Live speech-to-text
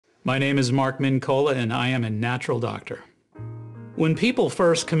My name is Mark Mincolla, and I am a natural doctor. When people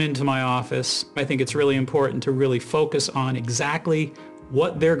first come into my office, I think it's really important to really focus on exactly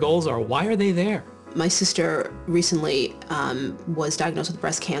what their goals are. Why are they there? My sister recently was diagnosed with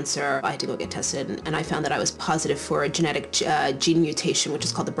breast cancer. I had to go get tested, and I found that I was positive for a genetic gene mutation, which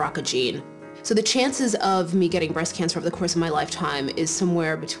is called the BRCA gene. So the chances of me getting breast cancer over the course of my lifetime is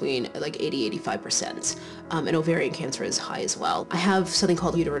somewhere between like 80–85%. And ovarian cancer is high as well. I have something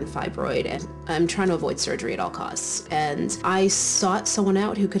called uterine fibroid, and I'm trying to avoid surgery at all costs. And I sought someone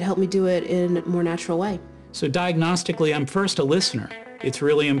out who could help me do it in a more natural way. So diagnostically, I'm first a listener. It's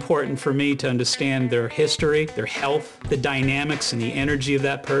really important for me to understand their history, their health, the dynamics and the energy of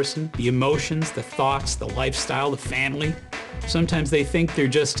that person, the emotions, the thoughts, the lifestyle, the family. Sometimes they think they're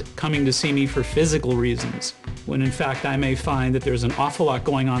just coming to see me for physical reasons, when in fact I may find that there's an awful lot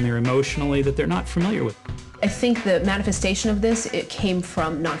going on there emotionally that they're not familiar with. I think the manifestation of this, it came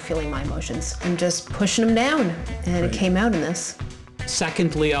from not feeling my emotions and just pushing them down, and It came out in this.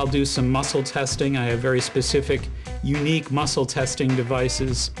 Secondly, I'll do some muscle testing. I have very specific, unique muscle testing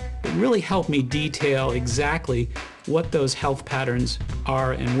devices that really help me detail exactly what those health patterns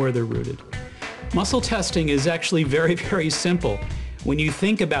are and where they're rooted. Muscle testing is actually very, very simple. When you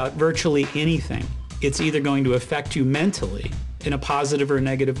think about virtually anything, it's either going to affect you mentally in a positive or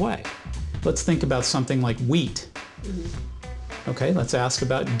negative way. Let's think about something like wheat. Okay, let's ask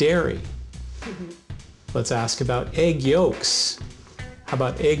about dairy. Let's ask about egg yolks. How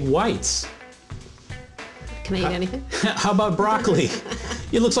about egg whites? Can I eat anything? How about broccoli?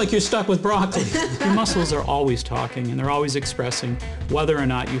 It looks like you're stuck with broccoli. Your muscles are always talking, and they're always expressing whether or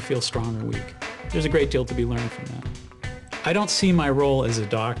not you feel strong or weak. There's a great deal to be learned from that. I don't see my role as a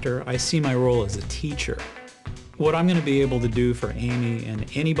doctor. I see my role as a teacher. What I'm going to be able to do for Amy and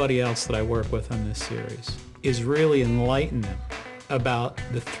anybody else that I work with on this series is really enlighten them about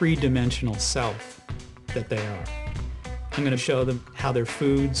the three-dimensional self that they are. I'm going to show them how their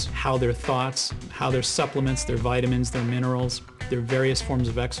foods, how their thoughts, how their supplements, their vitamins, their minerals, their various forms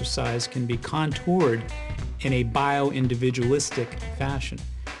of exercise can be contoured in a bio-individualistic fashion.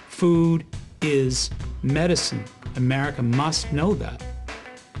 Food is medicine. America must know that.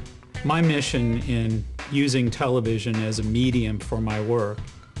 My mission in using television as a medium for my work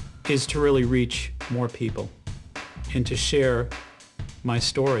is to really reach more people and to share my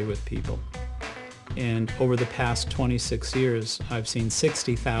story with people. And over the past 26 years, I've seen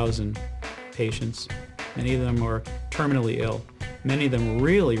 60,000 patients. Many of them are terminally ill. Many of them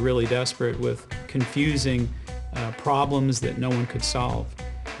really, really desperate with confusing problems that no one could solve.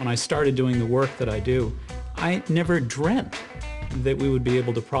 When I started doing the work that I do, I never dreamt that we would be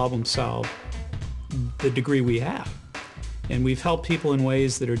able to problem solve the degree we have. And we've helped people in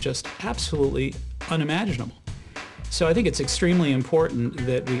ways that are just absolutely unimaginable. So I think it's extremely important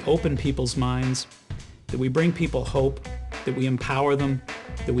that we open people's minds, that we bring people hope, that we empower them,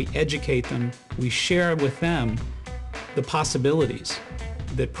 that we educate them, we share with them the possibilities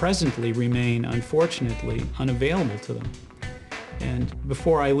that presently remain, unfortunately, unavailable to them. And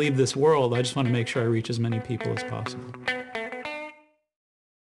before I leave this world, I just want to make sure I reach as many people as possible.